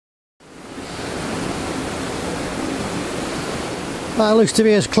That looks to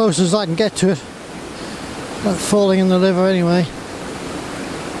be as close as I can get to it. Not falling in the river anyway.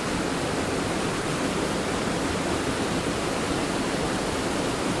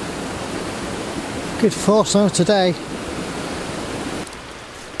 Good force now today.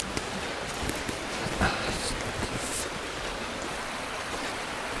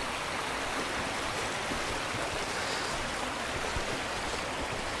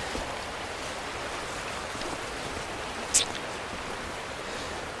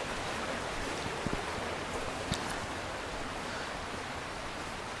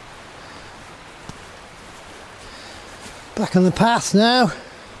 Back on the path now.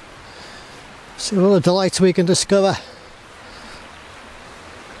 See what other delights we can discover.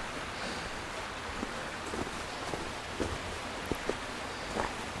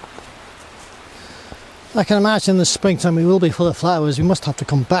 I can imagine in the springtime we will be full of flowers. We must have to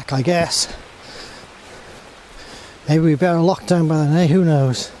come back, I guess. Maybe we've been on lockdown by then, eh? Who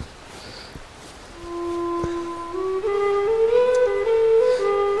knows?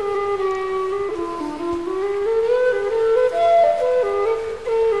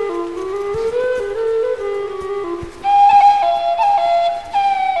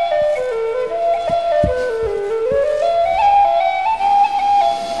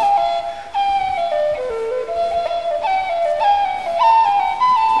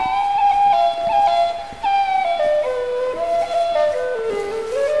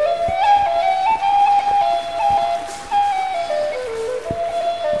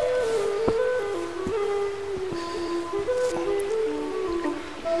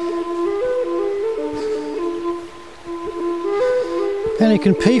 Penny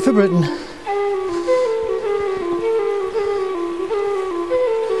can pee for Britain.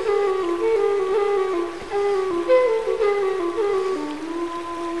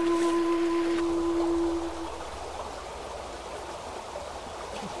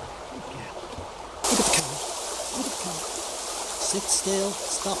 Sit still,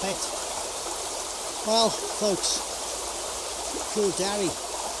 stop it. Well, folks, Cooildharry.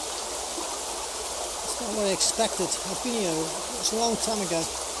 It's not what I expected. I've been here, it's a long time ago.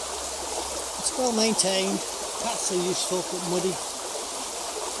 It's well maintained, paths are useful but muddy.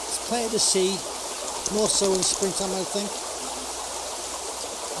 There's plenty to see, more so in springtime I think.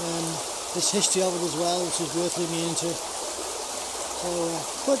 There's history of it as well, which is worth looking into. So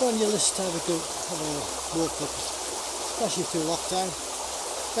put it on your list to have a walk up, especially through lockdown.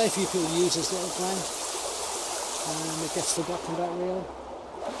 Very few people use this little glen, and it gets forgotten about really.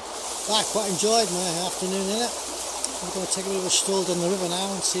 But I quite enjoyed my afternoon in it. We're going to take a bit of a stroll down the river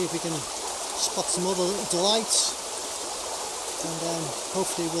now and see if we can spot some other little delights. And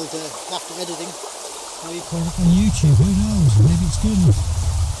hopefully we'll, after editing, maybe put it up on YouTube, who knows, maybe it's good enough.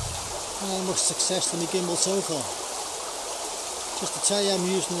 And much success than the gimbal so far. Just to tell you, I'm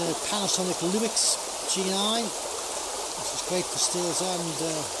using a Panasonic Lumix G9, which is great for stills and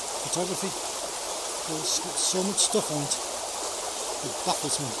photography. There's so much stuff on it, it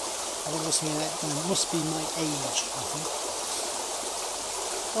baffles me. I think it must be my age, I think.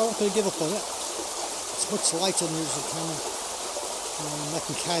 Well, I'm not going to give up on it. It's much lighter than the usual camera. I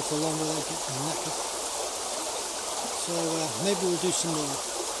can carry for longer without getting knackered. So maybe we'll do some more.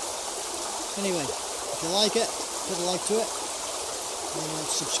 Anyway, if you like it, put a like to it.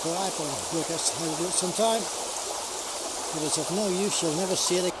 Subscribe or work out how to do it sometime. If it's of no use, you'll never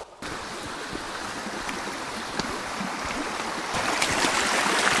see it again.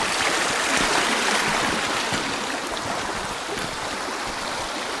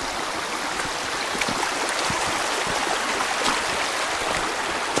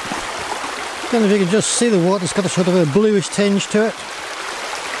 I don't know if you can just see the water, it's got a sort of a bluish tinge to it.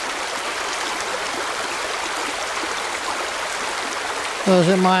 Or is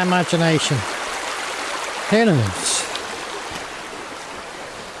it my imagination? Who knows?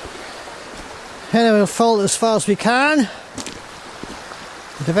 Anyway, we'll follow it as far as we can.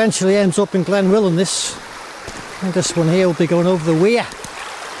 It eventually ends up in Glenwillan, this. And this one here will be going over the weir.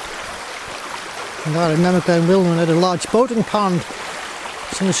 And I remember Glenwillan had a large boating pond.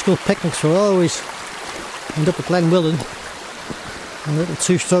 Sunday school picnics will always end up at Glenwillan and little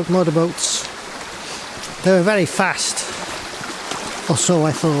two-stroke motorboats. They were very fast, or so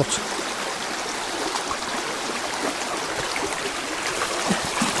I thought.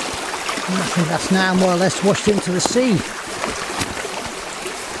 And I think that's now more or less washed into the sea.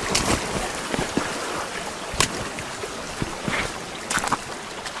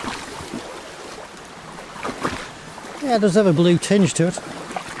 Yeah, it does have a blue tinge to it.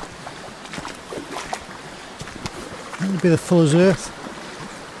 It'll be the Fuller's Earth.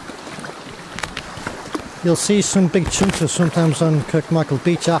 You'll see some big chunks sometimes on Kirkmichael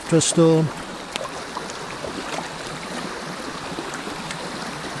Beach after a storm.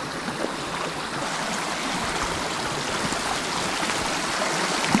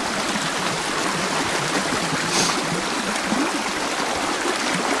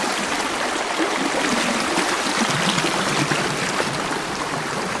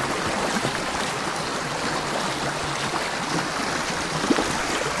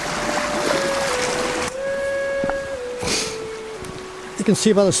 You can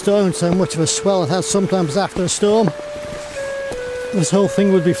see by the stones how much of a swell it has sometimes after a storm. This whole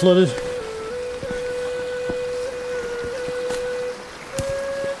thing would be flooded.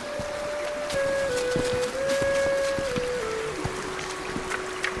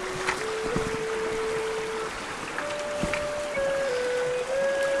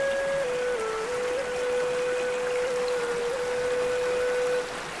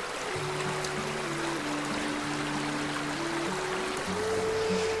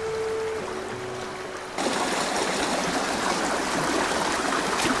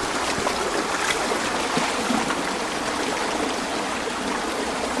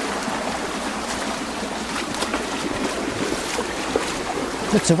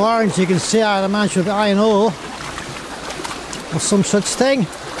 Bits of orange, you can see I'd imagine with iron ore or some such thing. I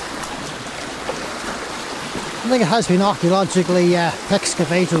think it has been archaeologically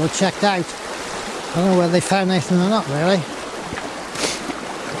excavated or checked out. I don't know whether they found anything or not really.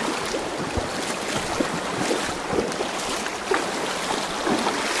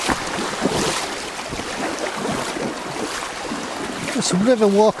 This river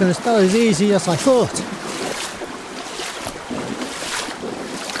walking is not as easy as I thought.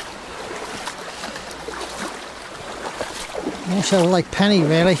 I shall like Penny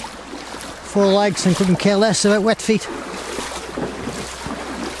really. 4 legs and couldn't care less about wet feet.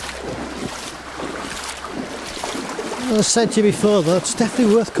 As I said to you before though, it's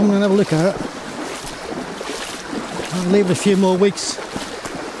definitely worth coming and have a look at it. I'll leave it a few more weeks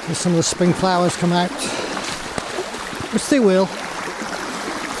till some of the spring flowers come out, which they will.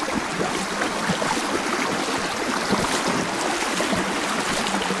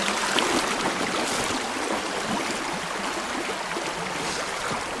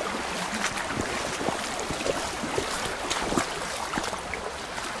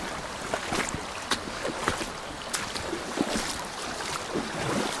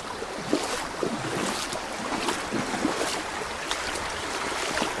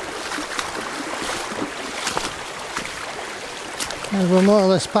 And we're more or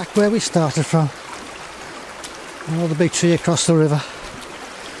less back where we started from. Another big tree across the river.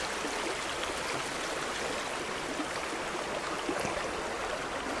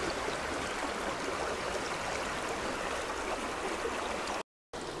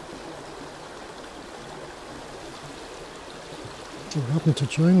 You happened to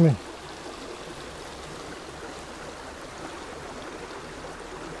join me.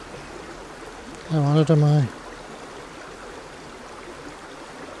 How honoured am I?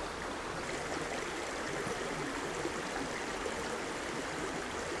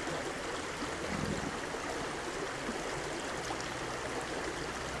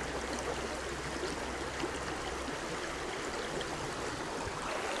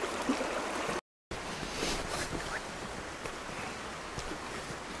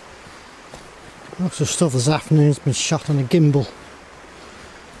 Lots of stuff this afternoon's been shot on a gimbal,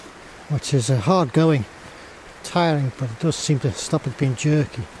 which is hard going, tiring, but it does seem to stop it being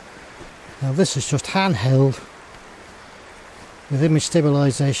jerky. Now this is just handheld with image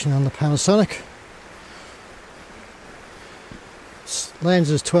stabilisation on the Panasonic.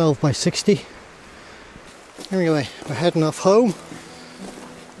 Lens is 12 by 60. Anyway, we're heading off home.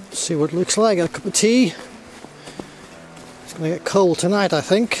 See what it looks like. Got a cup of tea. It's going to get cold tonight, I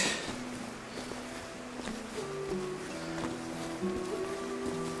think.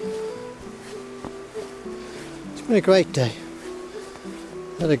 It's been a great day.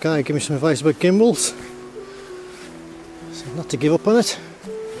 I had a guy give me some advice about gimbals, so not to give up on it.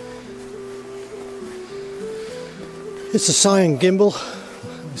 It's a Scion gimbal.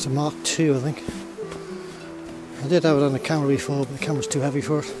 It's a Mark II, I think. I did have it on the camera before, but the camera's too heavy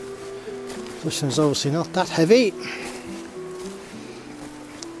for it. This one's obviously not that heavy.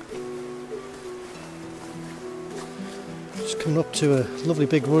 Just coming up to a lovely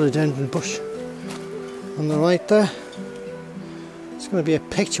big rhododendron bush on the right there. It's going to be a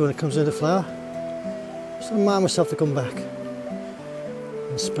picture when it comes into flower. Just remind myself to come back.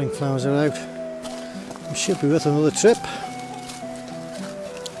 The spring flowers are out. We should be worth another trip.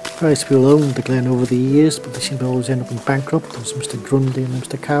 Tried to be alone with the Glen over the years, but they seem to always end up in bankrupt. There's Mr. Grundy and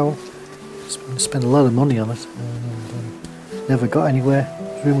Mr. Cowell. spent a lot of money on it and never got anywhere. It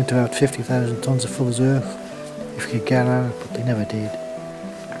was rumoured to have 50,000 tonnes of fuller's earth if you could get at it, but they never did.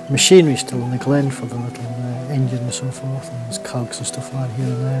 Machinery still in the glen for the little engine and so forth, and there's cogs and stuff like here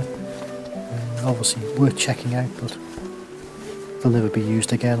and there. And obviously worth checking out, but they'll never be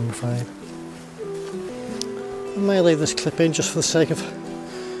used again, I'm afraid. I may leave this clip in just for the sake of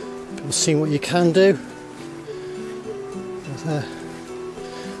people seeing what you can do with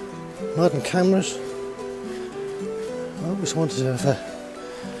modern cameras. I always wanted to have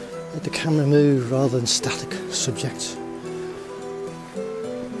let the camera move rather than static subjects.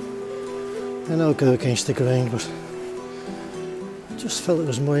 I know I'll go against the grain, but I just felt it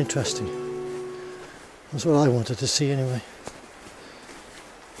was more interesting. That's what I wanted to see anyway.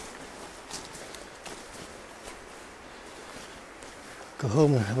 Go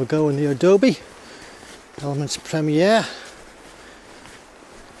home and have a go in the Adobe Elements Premiere.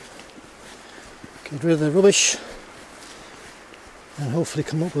 Get rid of the rubbish and hopefully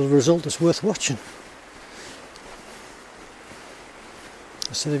come up with a result that's worth watching.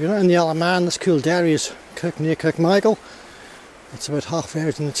 So if you're not in the Isle of Man, this Cooildharry is near Kirkmichael. It's about halfway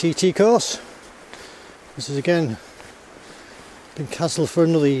out in the TT course. This is again been cancelled for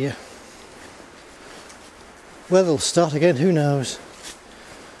another year. Whether they'll start again, who knows.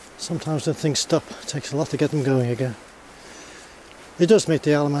 Sometimes when things stop, it takes a lot to get them going again. It does make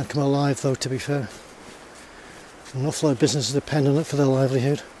the Isle of Man come alive though, to be fair. An awful lot of businesses depend on it for their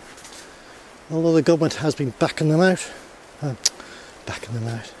livelihood. Although the government has been backing them out,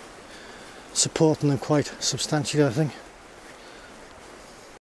 supporting them quite substantially, I think.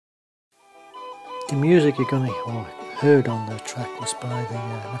 The music you're going to heard on the track was by the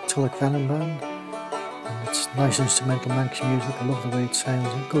Mactulloch Venom Band. And it's nice instrumental Manx music. I love the way it sounds.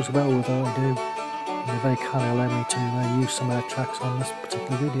 It goes well with what I do. And they very kindly allowed me to use some of their tracks on this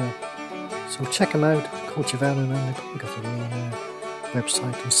particular video. So check them out, Culture Venom, and they've probably got their own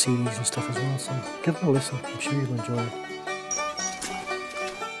website and CDs and stuff as well. So give them a listen. I'm sure you'll enjoy it.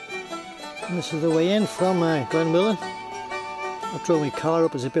 And this is the way in from Glenmillan. I drove my car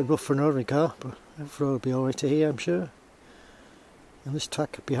up. It's a bit rough for an ordinary car, but it'll be alright to here, I'm sure. And this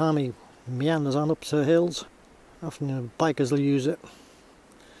track behind me meanders on up to the hills. Often bikers will use it,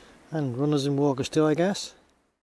 and runners and walkers too, I guess.